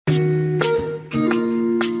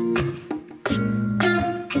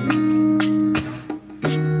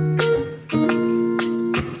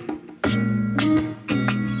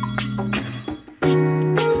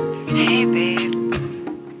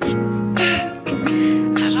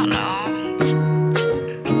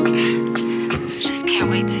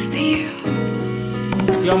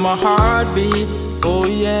my heartbeat, oh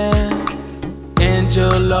yeah.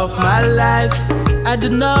 Angel of my life, I do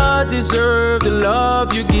not deserve the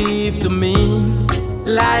love you give to me.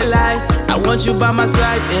 Lie, I want you by my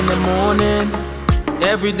side in the morning,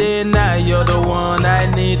 every day and night. You're the one I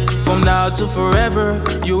need. From now to forever,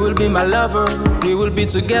 you will be my lover. We will be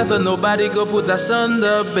together, nobody go put us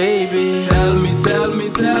under, baby. Tell me, tell me,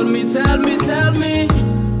 tell me, tell me, tell me,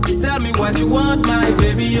 tell me what you want, my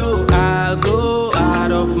baby. Oh, I'll go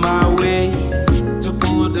out of my way to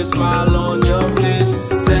put a smile on your face.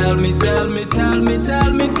 Tell me, tell me, tell me,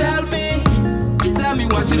 tell me, tell me, tell me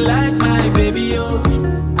what you like, my baby. Oh,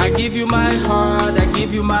 I give you my heart, I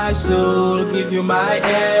give you my soul, give you my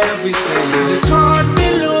everything. This heart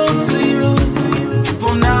belongs to you,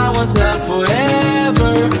 from now until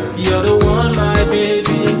forever. You're the one, my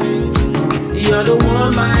baby. You're the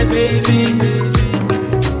one, my baby.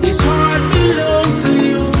 This heart belongs to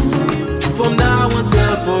you, from now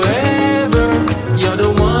until forever. You're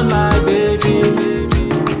the one, my baby.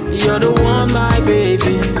 You're the one, my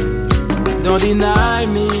baby. Don't deny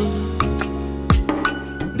me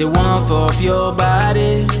the warmth of your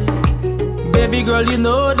body. Baby girl, you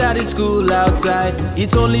know that it's cool outside.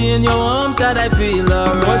 It's only in your arms that I feel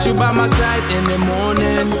alright. Want you by my side in the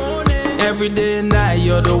morning, every day and night.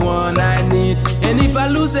 You're the one I need. And if I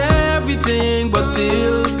lose everything but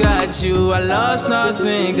still got you, I lost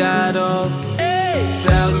nothing at all.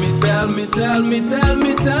 Tell me, tell me, tell me, tell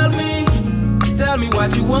me, tell me, tell me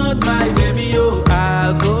what you want, my baby. Oh,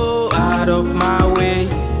 I'll go out of my way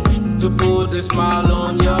to put a smile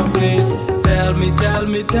on your face. Tell me, tell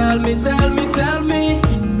me, tell me, tell me, tell me,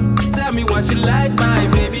 tell me what you like, my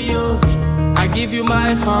baby. Oh, I give you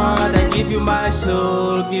my heart, I give you my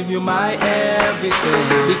soul, give you my everything.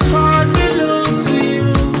 This heart belongs to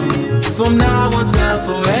you, from now until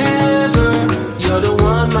forever. You're the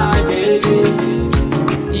one, my baby.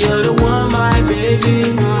 You're the one, my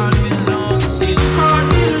baby. This heart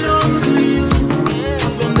belongs to you,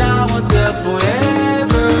 from now until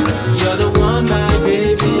forever. You're the one, my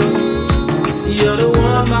baby. You're the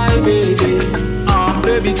one, my baby.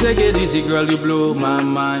 Baby, take it easy, girl, you blow my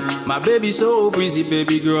mind. My baby so breezy,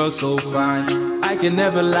 baby girl so fine. I can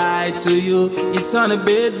never lie to you. It's on a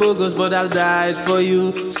bed bogus, but I'll die for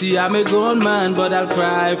you. See, I'm a grown man, but I'll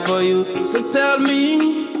cry for you. So tell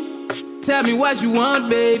me what you want,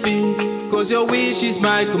 baby, 'cause your wish is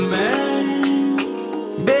my command.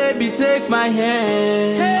 Baby, take my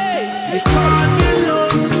hand. Hey, this heart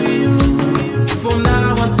belongs to